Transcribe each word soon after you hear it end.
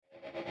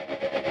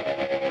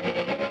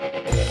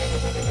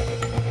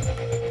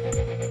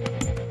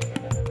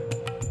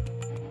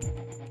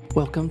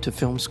Welcome to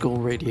Film School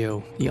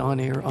Radio, the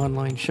on-air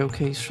online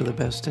showcase for the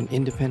best in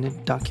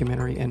independent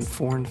documentary and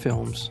foreign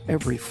films,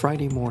 every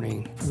Friday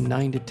morning from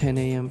 9 to 10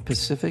 a.m.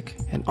 Pacific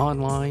and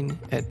online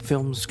at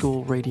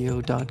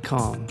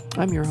filmschoolradio.com.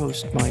 I'm your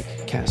host,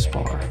 Mike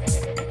Kaspar.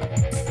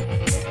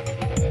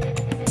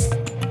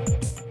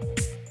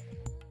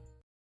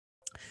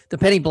 The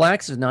Penny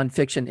Blacks is a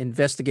nonfiction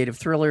investigative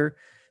thriller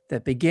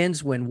that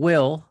begins when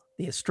Will,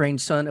 the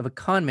estranged son of a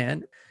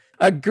conman,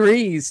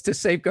 agrees to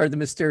safeguard the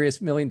mysterious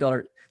 $1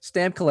 million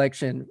stamp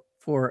collection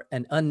for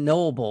an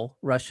unknowable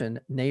Russian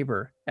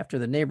neighbor. After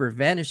the neighbor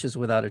vanishes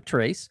without a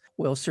trace,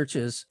 Will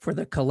searches for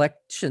the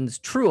collection's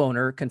true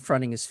owner,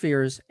 confronting his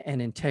fears and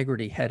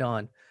integrity head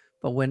on.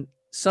 But when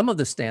some of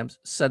the stamps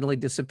suddenly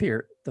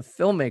disappear, the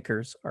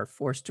filmmakers are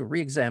forced to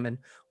re-examine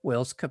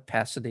Will's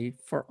capacity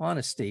for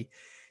honesty.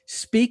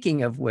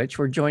 Speaking of which,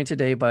 we're joined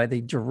today by the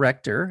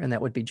director, and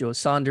that would be Joe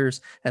Saunders,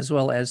 as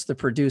well as the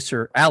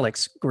producer,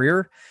 Alex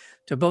Greer.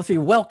 To both of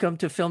you, welcome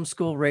to Film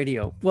School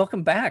Radio.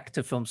 Welcome back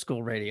to Film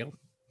School Radio.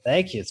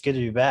 Thank you. It's good to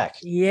be back.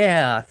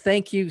 Yeah,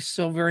 thank you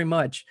so very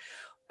much.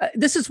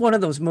 This is one of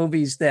those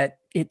movies that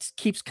it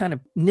keeps kind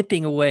of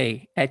nipping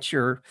away at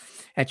your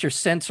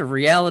sense of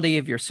reality,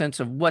 of your sense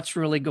of what's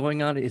really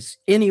going on. Is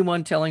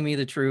anyone telling me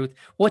the truth?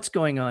 What's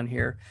going on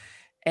here?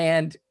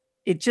 And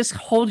it just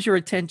holds your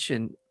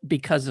attention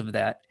because of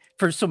that,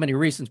 for so many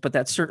reasons, but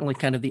that's certainly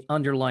kind of the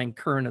underlying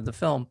current of the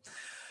film.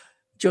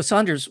 Joe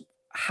Saunders,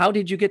 how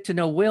did you get to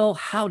know Will?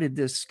 How did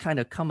this kind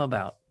of come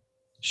about?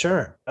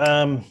 Sure.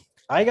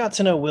 I got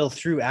to know Will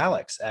through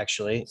Alex,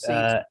 actually.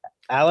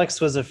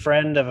 Alex was a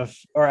friend of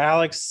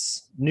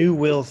Alex knew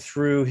Will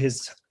through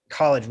his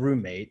college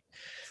roommate.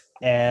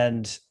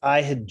 And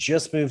I had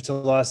just moved to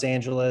Los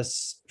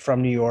Angeles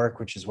from New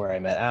York, which is where I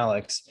met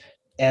Alex.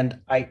 And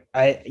I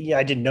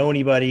didn't know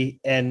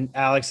anybody. And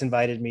Alex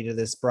invited me to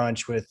this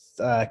brunch with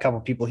a couple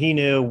of people he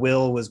knew.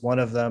 Will was one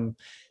of them.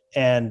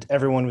 And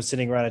everyone was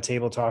sitting around a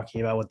table talking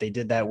about what they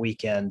did that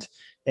weekend.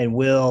 And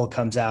Will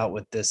comes out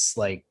with this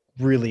like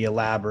really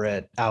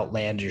elaborate,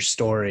 outlandish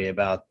story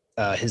about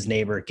his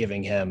neighbor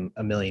giving him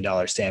 $1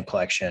 million stamp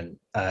collection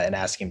and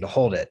asking him to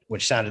hold it,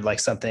 which sounded like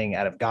something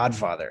out of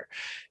Godfather.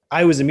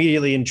 I was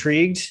immediately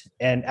intrigued.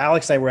 And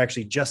Alex and I were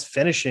actually just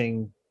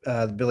finishing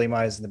Billy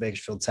Mize and the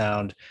Bakersfield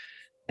Sound.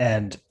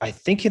 And I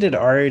think it had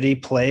already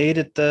played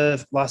at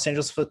the Los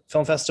Angeles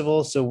Film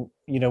Festival. So,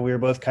 we were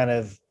both kind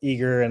of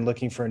eager and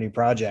looking for a new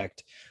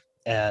project.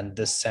 And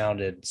this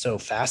sounded so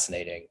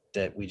fascinating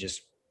that we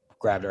just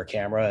grabbed our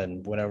camera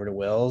and went over to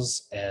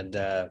Will's and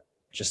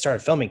just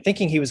started filming,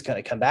 thinking he was going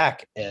to come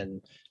back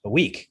in a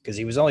week because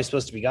he was only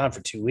supposed to be gone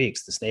for 2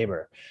 weeks, this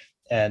neighbor.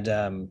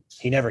 And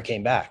he never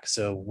came back.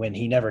 So when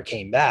he never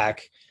came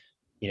back,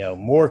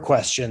 more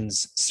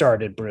questions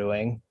started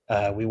brewing.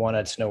 We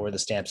wanted to know where the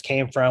stamps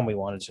came from. We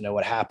wanted to know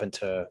what happened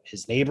to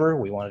his neighbor.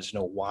 We wanted to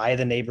know why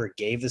the neighbor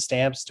gave the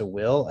stamps to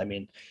Will. I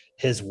mean,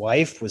 his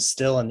wife was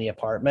still in the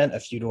apartment a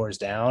few doors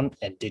down.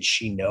 And did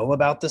she know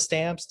about the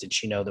stamps? Did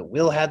she know that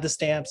Will had the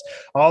stamps?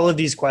 All of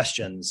these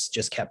questions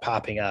just kept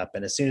popping up.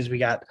 And as soon as we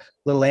got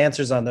little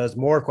answers on those,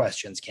 more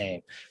questions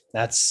came.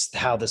 That's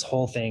how this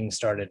whole thing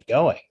started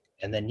going.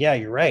 And then, yeah,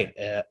 you're right.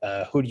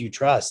 Who do you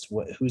trust?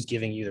 Who's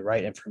giving you the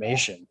right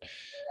information?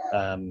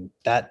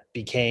 That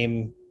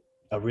became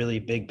a really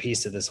big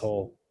piece of this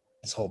whole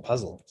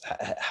puzzle.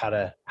 How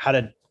to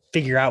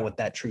figure out what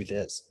that truth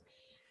is.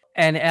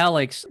 And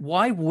Alex,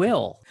 why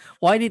Will?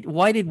 Why did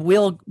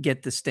Will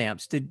get the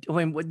stamps?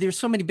 There's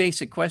so many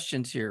basic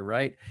questions here,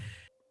 right?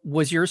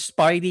 Was your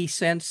spidey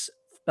sense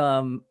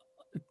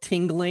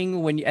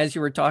tingling as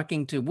you were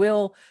talking to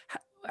Will?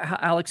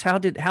 Alex, how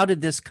did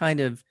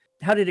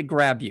it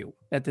grab you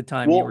at the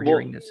time you were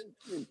hearing this?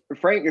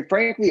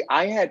 Frankly,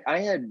 I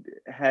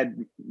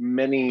had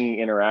many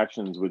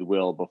interactions with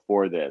Will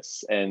before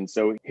this. And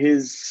so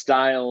his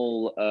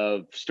style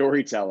of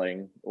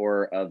storytelling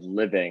or of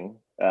living,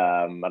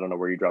 I don't know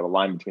where you draw the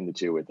line between the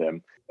two with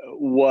him,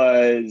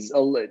 was, I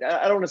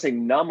don't want to say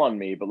numb on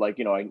me, but I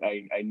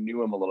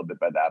knew him a little bit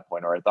by that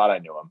point, or I thought I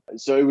knew him.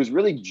 So it was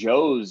really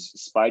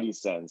Joe's spidey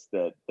sense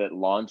that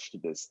launched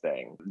this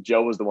thing.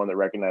 Joe was the one that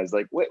recognized,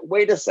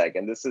 wait a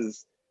second, this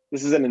is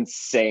an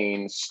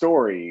insane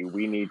story.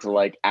 We need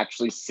to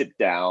actually sit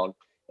down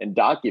and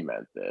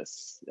document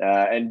this.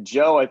 And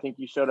Joe, I think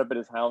you showed up at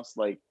his house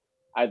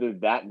either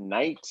that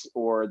night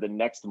or the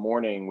next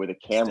morning with a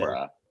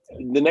camera.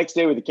 The next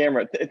day with a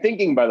camera,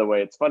 thinking, by the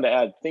way, it's fun to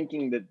add,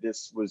 thinking that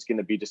this was going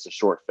to be just a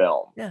short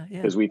film. Yeah.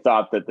 Because we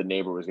thought that the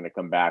neighbor was going to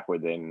come back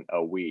within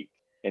a week.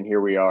 And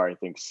here we are, I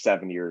think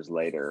 7 years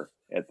later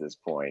at this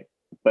point.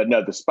 But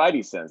no, the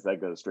spidey sense,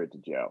 that goes straight to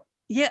Joe.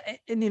 Yeah.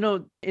 And,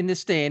 in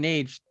this day and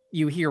age,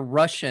 you hear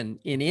Russian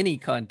in any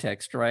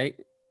context, right?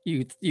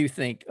 You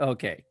think,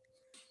 okay.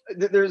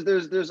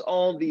 There's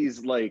all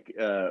these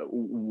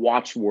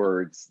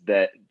watchwords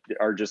that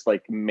are just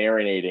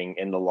marinating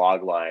in the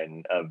log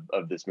line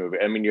of this movie.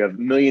 I mean, you have $1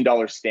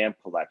 million stamp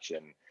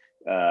collection,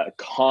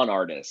 con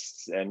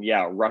artists, and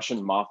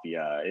Russian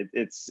mafia.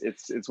 It's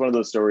one of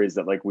those stories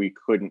that we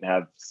couldn't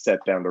have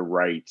set down to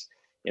write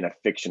in a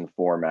fiction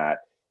format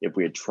if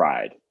we had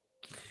tried.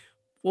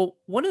 Well,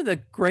 one of the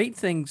great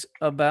things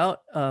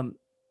about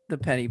the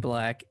Penny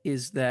Black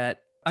is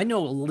that I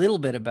know a little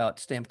bit about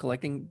stamp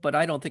collecting, but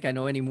I don't think I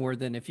know any more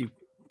than if you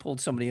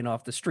pulled somebody in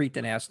off the street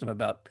and asked them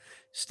about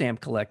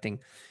stamp collecting.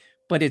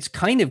 But it's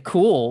kind of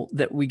cool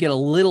that we get a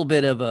little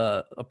bit of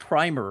a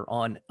primer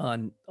on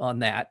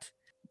that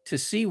to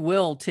see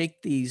Will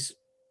take these.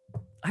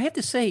 I have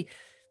to say,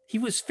 he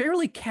was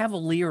fairly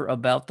cavalier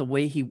about the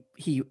way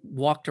he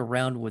walked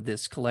around with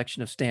this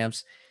collection of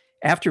stamps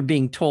after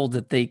being told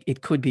that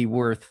it could be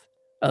worth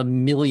 $1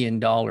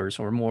 million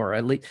or more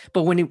at least.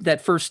 But when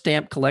that first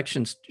stamp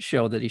collection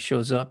show that he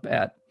shows up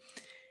at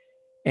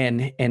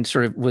and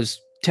sort of was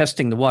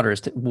testing the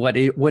waters, what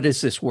is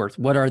this worth?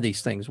 What are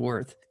these things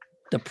worth?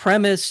 The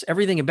premise,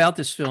 everything about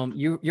this film,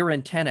 your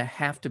antenna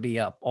have to be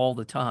up all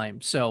the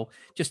time. So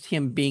just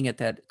him being at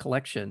that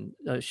collection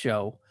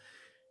show,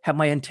 have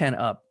my antenna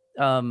up.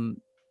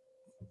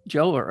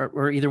 Joe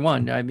or either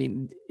one. I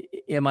mean,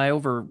 if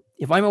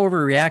I'm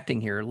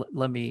overreacting here,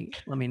 let me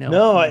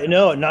know.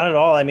 No, not at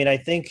all. I mean, I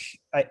think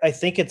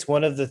it's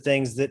one of the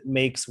things that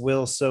makes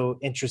Will so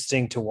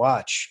interesting to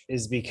watch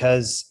is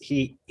because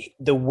the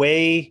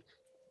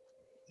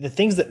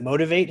things that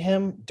motivate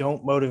him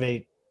don't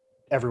motivate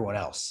everyone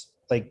else.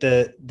 Like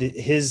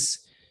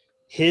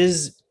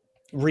his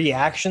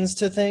reactions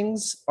to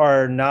things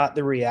are not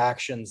the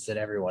reactions that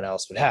everyone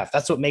else would have.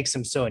 That's what makes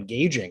him so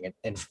engaging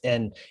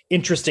and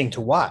interesting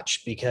to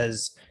watch,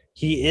 because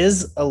he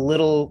is a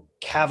little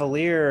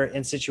cavalier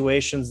in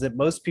situations that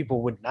most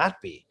people would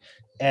not be.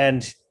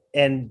 And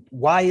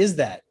why is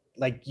that?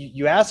 Like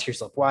you ask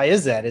yourself, why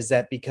is that? Is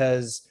that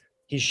because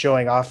he's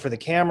showing off for the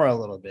camera a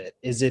little bit?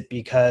 Is it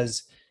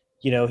because,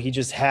 he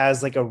just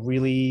has like a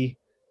really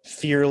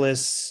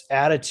fearless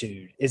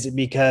attitude? Is it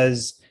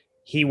because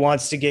he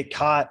wants to get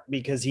caught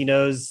because he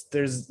knows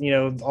there's,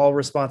 all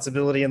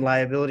responsibility and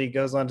liability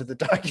goes on to the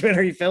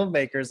documentary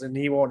filmmakers and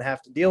he won't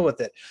have to deal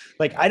with it?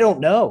 Like, I don't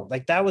know.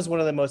 Like, that was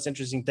one of the most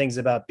interesting things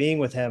about being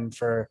with him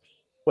for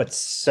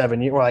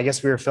 7 years. Well, I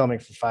guess we were filming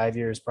for 5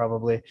 years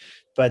probably,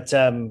 but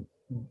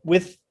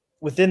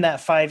within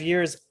that 5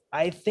 years,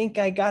 I think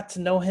I got to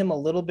know him a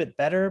little bit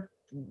better,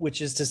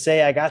 which is to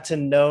say I got to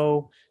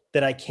know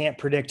that I can't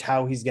predict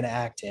how he's going to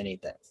act to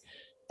anything.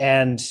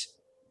 And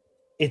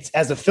it's,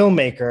 as a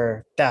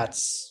filmmaker,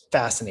 that's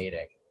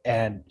fascinating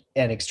and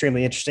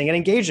extremely interesting and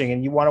engaging.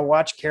 And you want to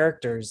watch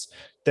characters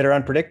that are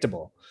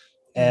unpredictable.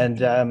 And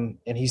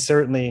he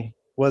certainly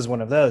was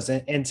one of those.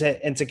 And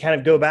to kind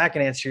of go back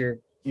and answer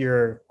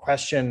your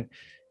question,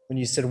 when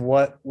you said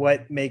what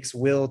makes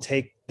Will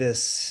take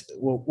this,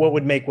 what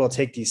would make Will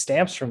take these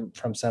stamps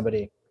from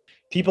somebody?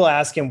 People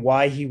ask him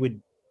why he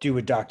would do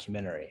a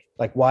documentary,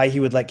 like why he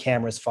would let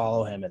cameras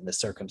follow him in this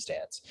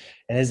circumstance.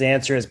 And his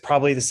answer is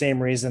probably the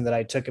same reason that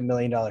I took $1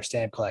 million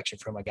stamp collection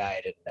from a guy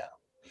I didn't know.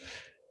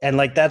 And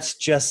like, that's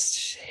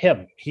just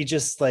him. He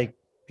just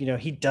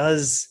he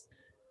does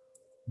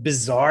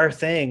bizarre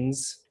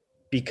things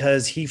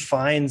because he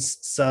finds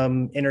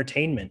some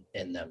entertainment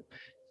in them.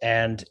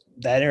 And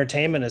that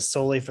entertainment is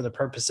solely for the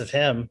purpose of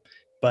him.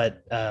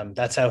 But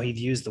that's how he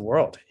views the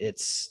world.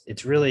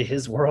 It's really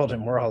his world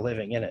and we're all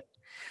living in it.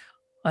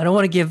 I don't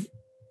want to give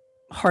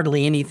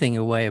hardly anything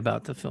away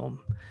about the film,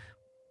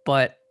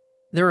 but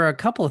there are a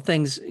couple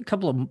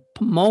of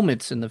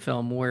moments in the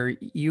film where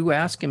you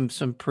ask him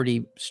some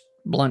pretty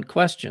blunt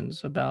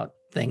questions about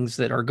things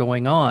that are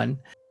going on.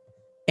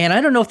 And I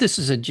don't know if this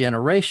is a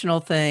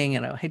generational thing,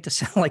 and I hate to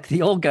sound like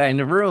the old guy in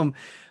the room,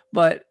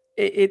 but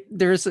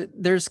there's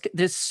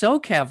so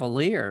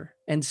cavalier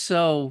and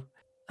so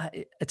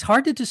it's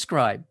hard to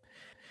describe.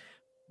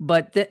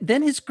 But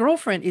then his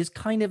girlfriend is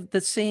kind of the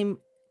same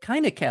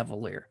kind of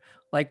cavalier.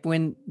 Like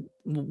when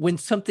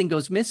something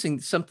goes missing,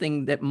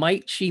 something that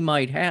she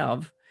might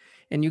have,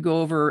 and you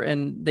go over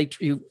and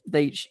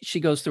she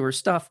goes through her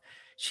stuff.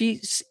 She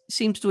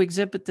seems to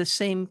exhibit the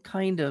same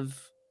kind of,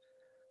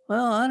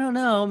 well, I don't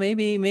know,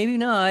 maybe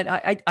not.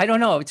 I don't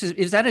know.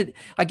 Is that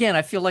again?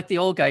 I feel like the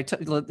old guy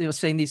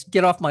saying these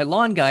 "get off my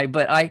lawn" guy,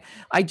 but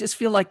I just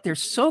feel like they're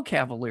so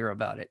cavalier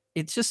about it.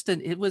 It's just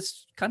it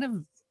was kind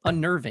of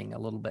unnerving a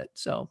little bit.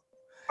 So.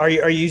 Are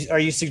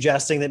you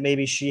suggesting that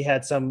maybe she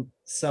had some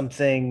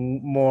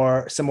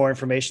more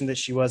information that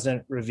she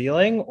wasn't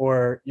revealing,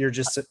 or you're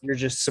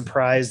just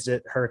surprised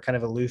at her kind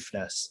of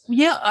aloofness?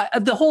 Yeah,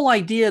 the whole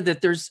idea that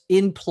there's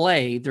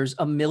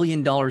 $1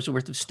 million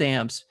worth of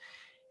stamps,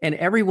 and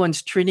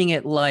everyone's treating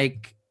it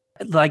like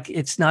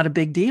it's not a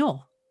big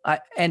deal.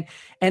 And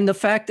the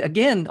fact,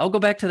 again, I'll go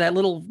back to that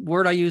little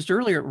word I used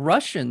earlier.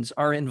 Russians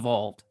are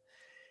involved.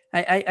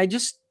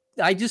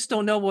 I just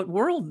don't know what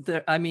world.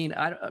 I mean,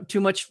 too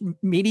much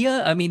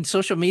media. I mean,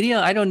 social media.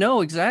 I don't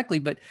know exactly,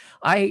 but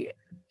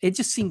it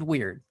just seemed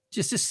weird.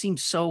 Just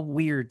seems so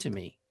weird to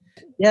me.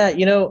 Yeah,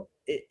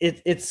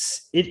 it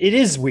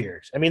is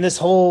weird. I mean, the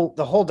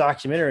whole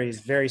documentary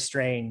is very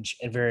strange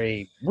and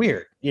very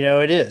weird.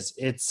 It is.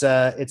 It's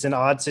an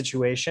odd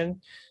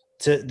situation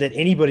that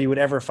anybody would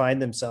ever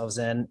find themselves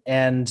in,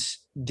 and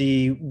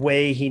the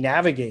way he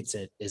navigates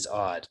it is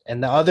odd.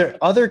 And the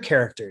other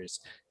characters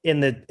in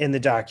the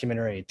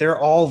documentary. They're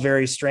all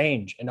very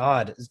strange and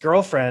odd. His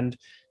girlfriend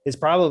is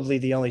probably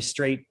the only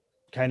straight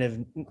kind of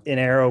an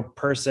arrow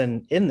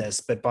person in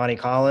this, but Bonnie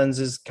Collins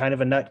is kind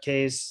of a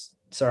nutcase.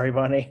 Sorry,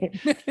 Bonnie.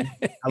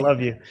 I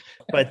love you.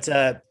 But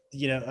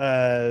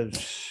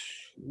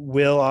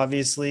Will,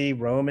 obviously,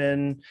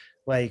 Roman,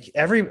 like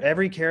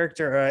every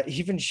character,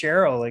 even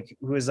Cheryl, like,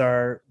 who is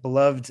our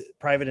beloved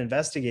private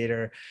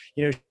investigator,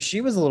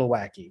 she was a little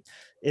wacky.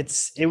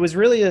 It was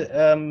really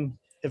a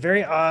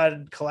very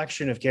odd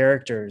collection of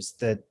characters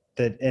that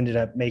ended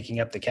up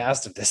making up the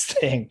cast of this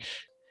thing.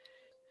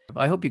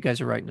 I hope you guys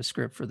are writing a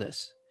script for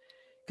this,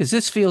 because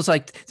this feels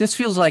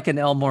like an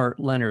Elmore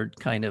Leonard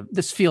kind of.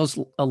 This feels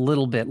a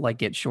little bit like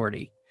Get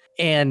Shorty,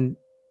 and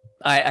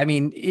I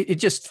mean, it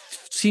just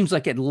seems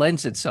like it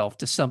lends itself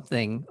to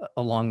something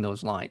along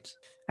those lines.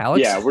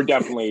 Alex? Yeah, we're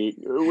definitely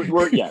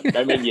yeah.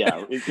 I mean,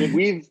 yeah,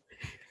 we've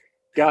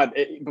God,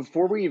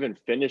 before we even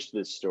finished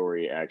this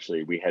story,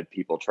 actually, we had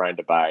people trying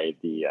to buy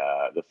the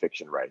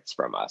fiction rights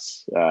from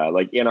us.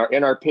 Like in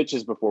our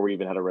pitches before we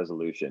even had a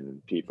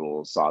resolution,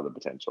 people saw the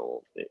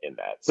potential in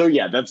that. So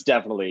yeah, that's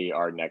definitely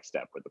our next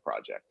step with the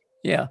project.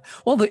 Yeah.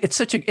 Well, it's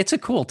a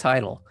cool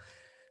title,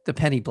 The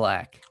Penny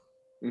Black.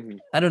 Mm-hmm.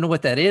 I don't know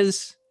what that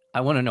is.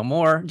 I want to know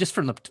more just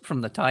from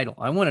the title.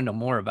 I want to know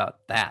more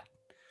about that.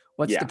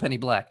 What's the Penny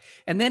Black?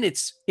 And then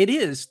it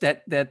is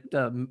that is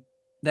the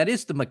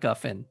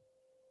MacGuffin.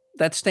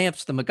 That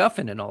stamps the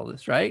MacGuffin in all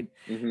this, right?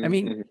 Mm-hmm, I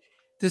mean,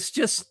 there's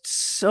just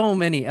so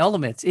many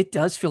elements. It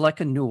does feel like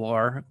a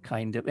noir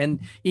kind of, and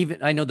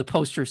even I know the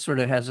poster sort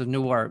of has a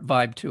noir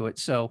vibe to it.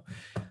 So,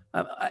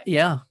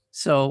 yeah.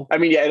 So I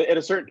mean, yeah, at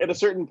a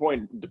certain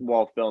point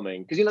while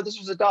filming, because this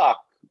was a doc,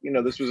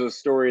 this was a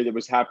story that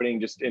was happening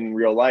just in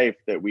real life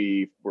that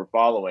we were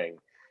following,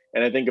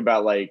 and I think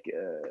about like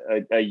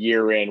a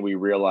year in, we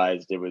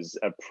realized it was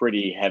a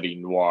pretty heavy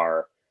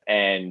noir.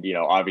 And,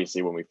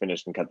 obviously when we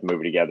finished and cut the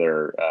movie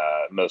together,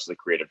 most of the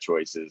creative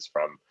choices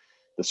from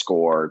the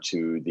score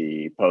to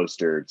the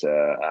poster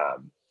to,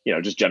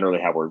 just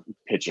generally how we're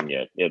pitching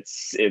it.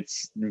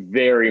 It's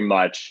very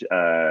much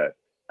a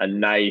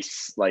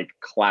nice, like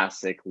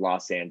classic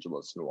Los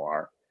Angeles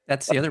noir.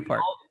 That's the other part.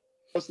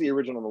 Most of the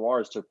original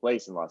noirs took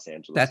place in Los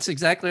Angeles. That's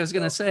exactly what I was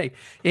going to say.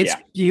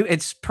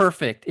 It's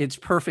perfect. It's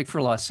perfect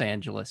for Los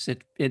Angeles.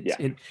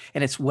 And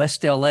it's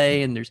West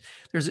LA, and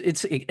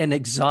it's an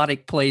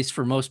exotic place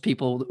for most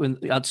people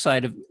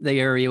outside of the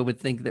area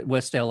would think that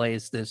West LA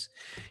is this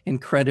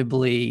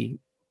incredibly,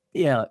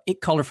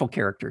 colorful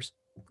characters.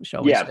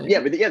 Shall we say?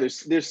 But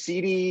there's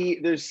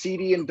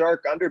seedy and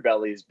dark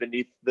underbellies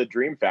beneath the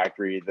dream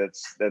factory.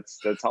 That's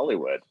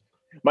Hollywood.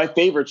 My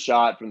favorite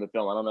shot from the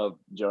film, I don't know if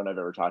Joe and I've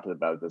ever talked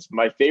about this.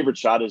 My favorite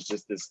shot is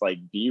just this like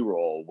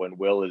B-roll when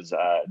Will is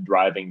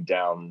driving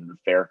down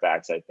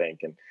Fairfax, I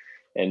think,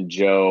 and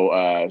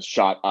Joe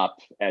shot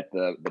up at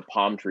the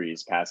palm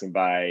trees passing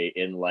by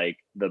in like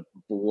the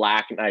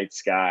black night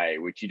sky,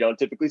 which you don't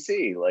typically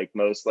see. Like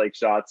most like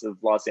shots of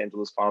Los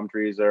Angeles palm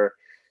trees are,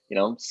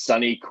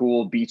 sunny,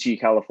 cool, beachy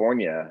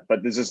California,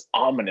 but there's this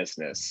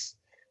ominousness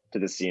to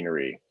the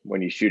scenery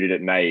when you shoot it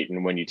at night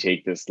and when you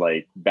take this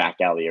like back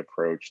alley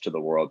approach to the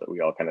world that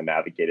we all kind of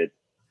navigated.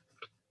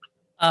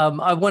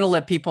 I want to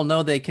let people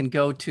know they can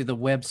go to the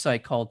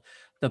website called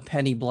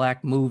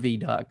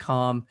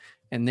thepennyblackmovie.com,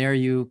 and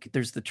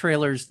there's the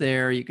trailers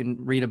there. You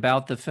can read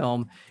about the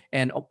film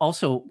and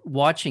also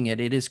watching it.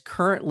 It is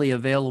currently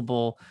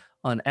available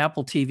on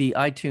Apple TV,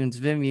 iTunes,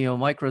 Vimeo,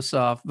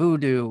 Microsoft,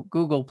 Vudu,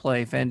 Google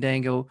Play,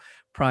 Fandango,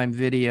 Prime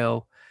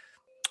Video.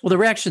 Well, the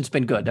reaction's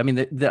been good. I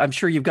mean, I'm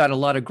sure you've got a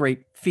lot of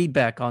great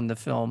feedback on the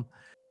film.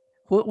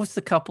 What was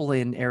the couple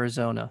in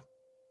Arizona?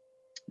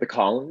 The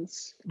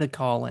Collins.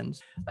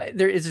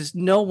 There is just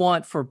no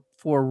want for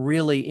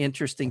really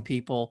interesting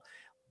people.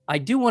 I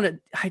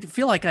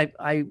feel like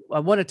I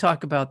want to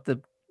talk about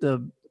the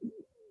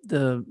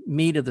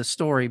meat of the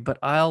story, but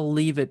I'll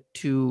leave it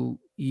to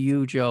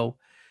you, Joe,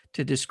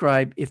 to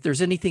describe if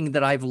there's anything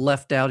that I've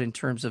left out in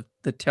terms of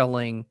the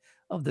telling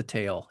of the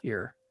tale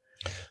here.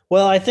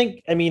 Well, I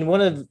mean,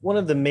 one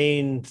of the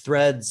main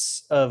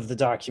threads of the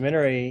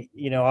documentary,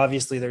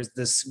 obviously there's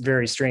this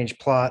very strange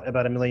plot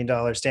about $1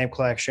 million stamp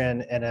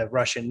collection and a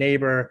Russian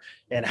neighbor,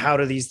 and how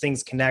do these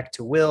things connect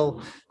to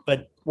Will?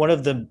 But one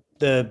of the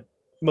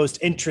most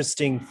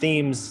interesting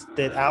themes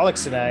that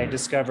Alex and I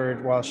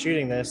discovered while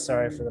shooting this,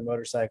 sorry for the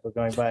motorcycle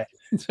going by,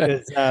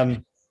 is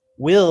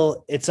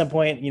Will, at some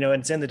point,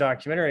 it's in the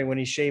documentary, when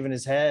he's shaving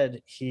his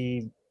head,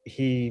 he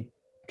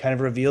kind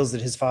of reveals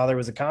that his father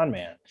was a con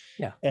man,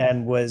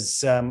 and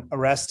was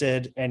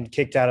arrested and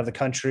kicked out of the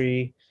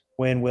country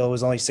when Will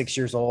was only 6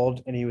 years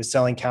old, and he was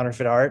selling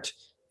counterfeit art.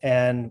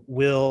 And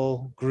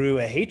Will grew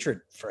a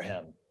hatred for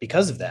him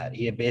because of that.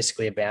 He had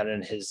basically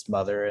abandoned his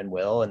mother and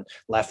Will and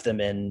left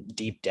them in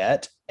deep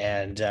debt.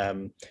 And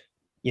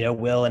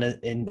Will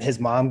and his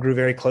mom grew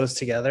very close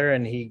together,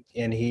 and he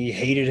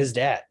hated his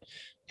dad.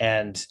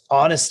 And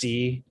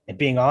honesty and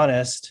being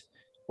honest,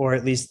 or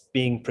at least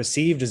being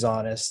perceived as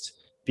honest,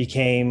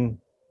 became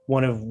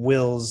one of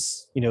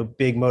Will's,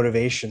 big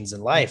motivations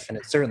in life. And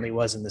it certainly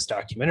was in this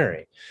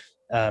documentary.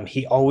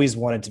 He always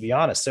wanted to be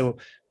honest. So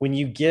when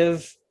you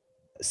give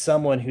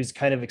someone who's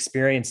kind of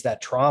experienced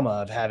that trauma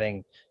of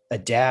having a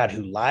dad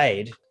who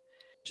lied,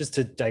 just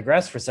to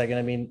digress for a second,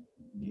 I mean,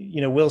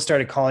 Will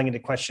started calling into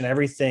question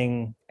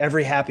everything,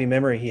 every happy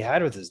memory he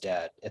had with his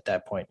dad at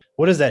that point.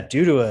 What does that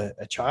do to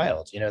a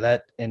child?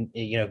 And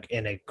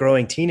a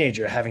growing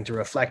teenager having to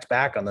reflect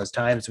back on those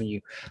times when you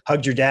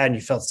hugged your dad and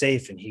you felt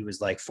safe and he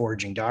was like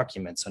forging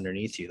documents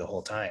underneath you the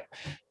whole time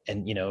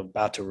and,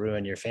 about to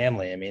ruin your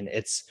family. I mean,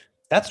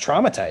 that's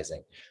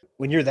traumatizing.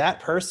 When you're that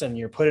person,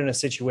 you're put in a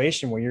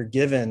situation where you're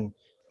given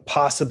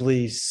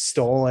possibly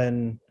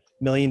stolen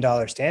 $1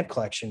 million stamp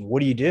collection.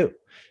 What do you do?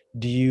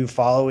 Do you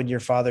follow in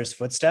your father's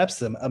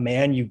footsteps, a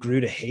man you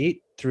grew to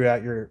hate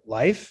throughout your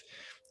life?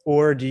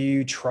 Or do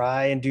you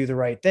try and do the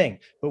right thing?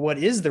 But what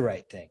is the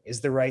right thing?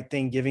 Is the right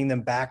thing giving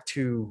them back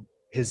to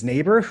his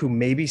neighbor who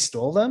maybe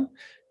stole them?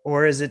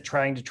 Or is it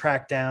trying to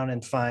track down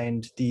and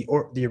find the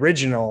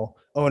original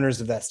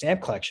owners of that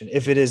stamp collection,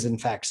 if it is in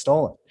fact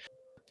stolen?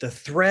 The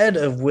thread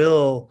of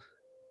Will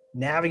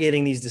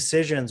navigating these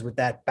decisions with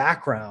that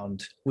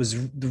background was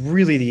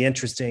really the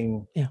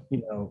interesting,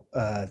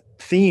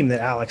 theme that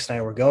Alex and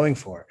I were going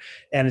for.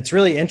 And it's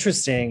really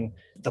interesting.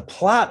 The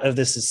plot of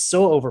this is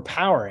so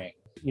overpowering,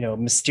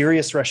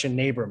 mysterious Russian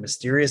neighbor,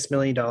 mysterious $1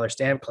 million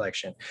stamp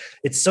collection.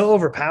 It's so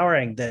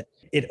overpowering that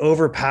it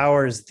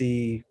overpowers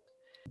the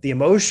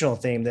emotional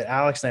theme that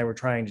Alex and I were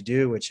trying to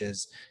do, which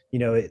is,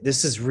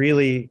 this is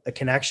really a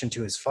connection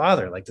to his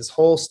father, like this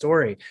whole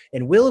story.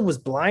 And Will was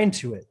blind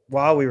to it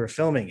while we were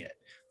filming it.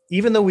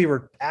 Even though we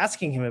were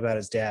asking him about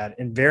his dad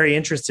and very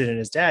interested in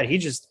his dad,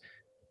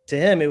 to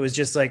him, it was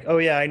just like, oh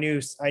yeah, I knew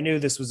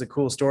this was a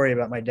cool story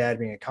about my dad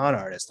being a con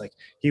artist. Like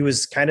he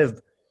was kind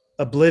of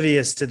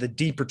oblivious to the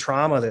deeper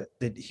trauma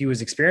that he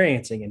was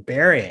experiencing and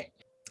burying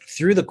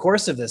through the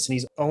course of this. And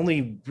he's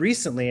only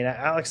recently, and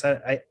Alex,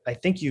 I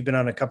think you've been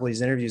on a couple of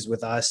these interviews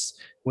with us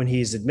when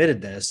he's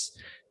admitted this,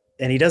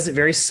 and he does it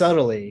very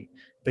subtly,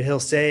 but he'll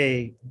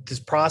say, this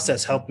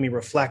process helped me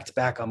reflect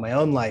back on my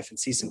own life and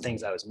see some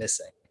things I was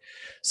missing.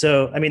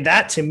 So, I mean,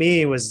 that to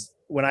me was,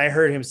 when I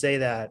heard him say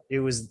that, it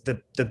was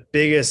the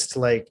biggest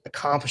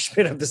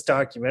accomplishment of this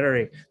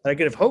documentary that I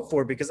could have hoped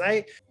for, because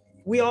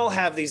we all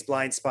have these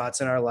blind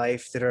spots in our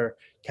life that are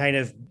kind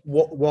of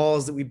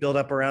walls that we build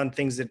up around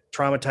things that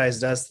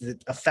traumatized us,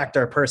 that affect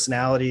our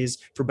personalities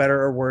for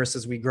better or worse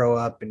as we grow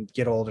up and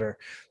get older.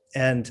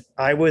 And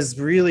I was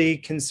really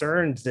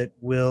concerned that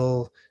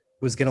Will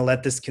was going to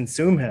let this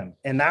consume him.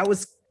 And that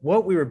was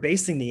what we were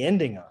basing the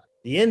ending on.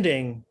 The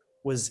ending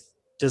was,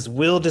 does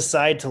Will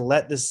decide to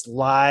let this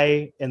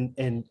lie and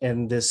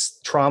this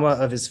trauma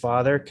of his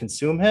father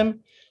consume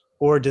him,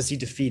 or does he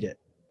defeat it?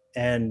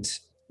 And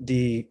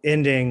the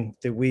ending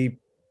that we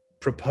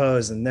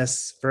propose in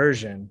this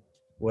version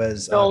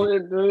was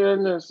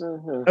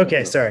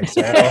okay. Sorry.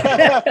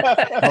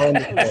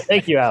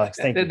 Thank you, Alex.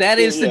 Thank you. That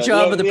is the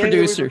job of the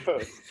producer.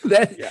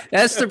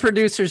 That's the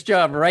producer's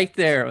job right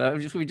there.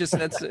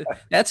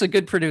 That's a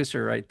good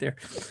producer right there.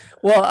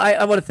 Well,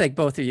 I want to thank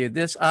both of you.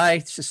 I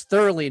just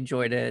thoroughly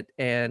enjoyed it.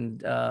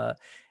 And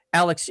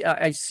Alex,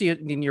 I see it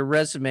in your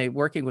resume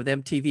working with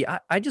MTV.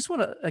 I just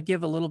want to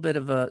give a little bit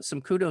of some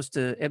kudos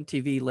to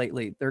MTV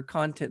lately. Their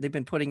content, they've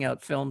been putting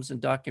out films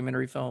and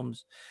documentary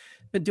films,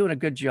 been doing a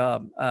good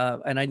job.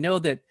 And I know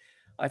that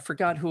I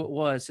forgot who it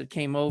was that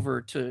came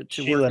over to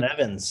Sheila work.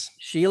 Evans.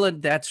 Sheila,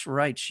 that's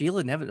right.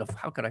 Sheila Evans.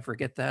 How could I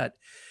forget that?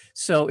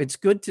 So it's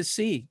good to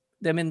see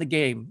them in the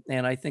game.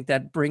 And I think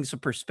that brings a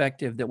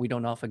perspective that we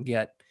don't often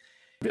get.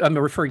 I'm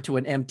referring to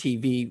an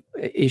MTV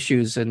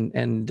issues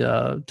and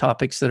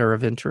topics that are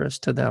of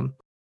interest to them.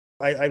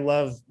 I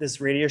love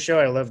this radio show.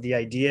 I love the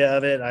idea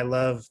of it. I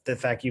love the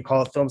fact you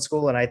call it Film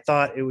School. And I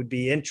thought it would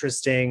be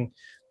interesting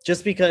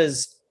just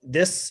because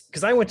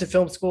I went to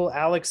film school.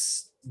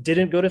 Alex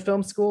didn't go to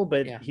film school,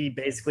 but he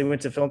basically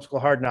went to film school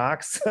Hard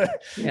Knocks.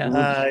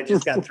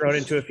 Just got thrown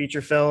into a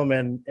feature film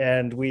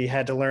and we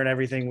had to learn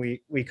everything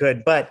we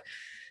could. But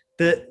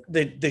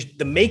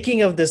the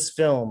making of this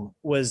film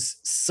was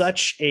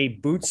such a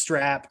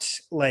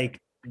bootstrapped,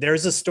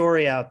 there's a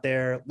story out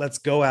there, let's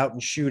go out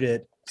and shoot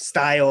it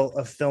style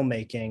of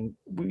filmmaking.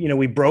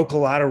 We broke a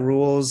lot of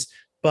rules,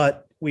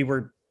 but we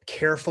were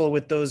careful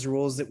with those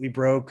rules that we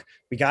broke.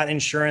 We got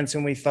insurance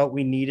when we felt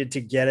we needed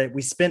to get it.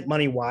 We spent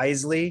money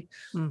wisely.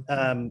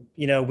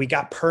 Mm-hmm. We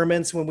got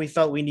permits when we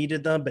felt we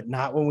needed them, but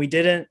not when we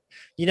didn't.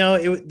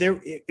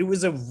 It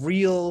was a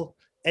real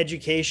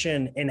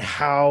education in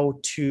how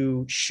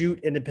to shoot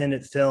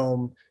independent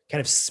film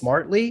kind of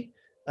smartly,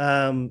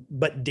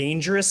 but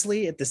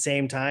dangerously at the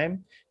same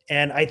time.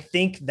 And I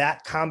think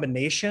that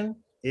combination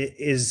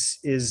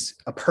is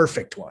a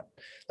perfect one.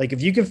 Like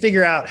if you can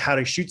figure out how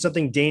to shoot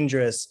something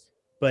dangerous,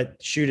 but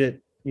shoot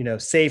it,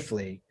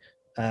 safely,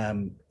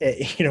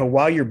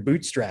 while you're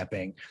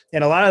bootstrapping.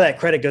 And a lot of that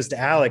credit goes to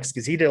Alex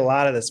because he did a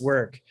lot of this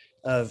work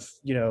of,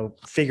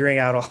 figuring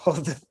out all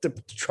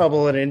the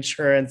trouble and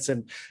insurance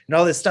and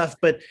all this stuff.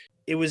 But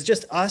it was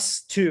just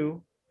us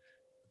two.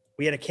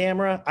 We had a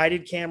camera. I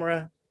did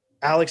camera.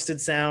 Alex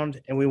did sound.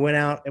 And we went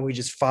out and we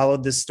just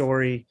followed this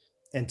story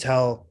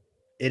until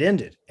it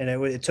ended. And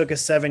it took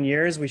us 7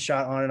 years. We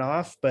shot on and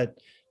off, but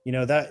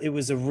that it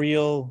was a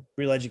real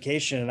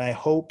education. And I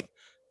hope,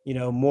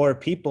 more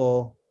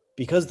people,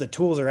 because the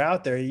tools are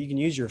out there, you can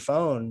use your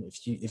phone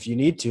if you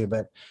need to,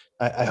 but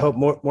I hope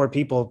more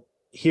people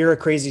hear a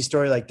crazy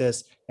story like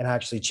this and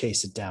actually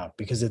chase it down,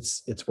 because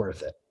it's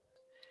worth it.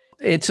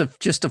 It's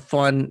just a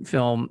fun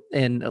film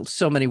in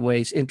so many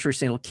ways.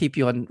 Interesting. It'll keep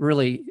you on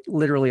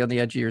literally on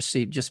the edge of your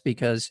seat, just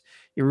because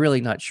you're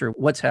really not sure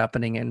what's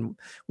happening and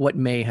what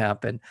may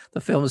happen. The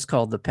film is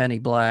called The Penny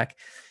Black,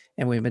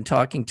 and we've been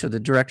talking to the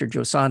director,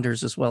 Joe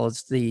Saunders, as well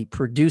as the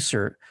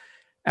producer,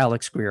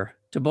 Alex Greer.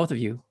 To both of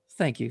you,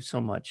 thank you so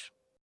much.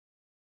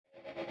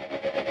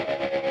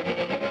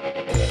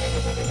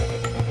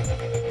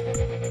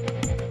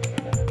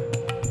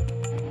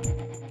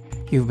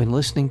 You've been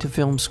listening to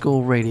Film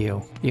School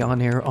Radio, the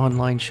on-air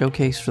online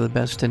showcase for the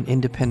best in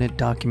independent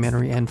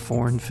documentary and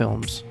foreign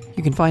films.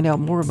 You can find out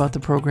more about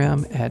the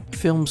program at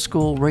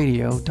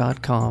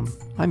filmschoolradio.com.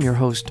 I'm your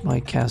host,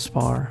 Mike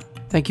Kaspar.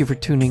 Thank you for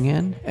tuning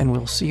in, and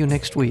we'll see you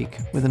next week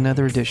with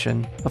another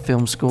edition of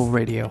Film School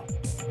Radio.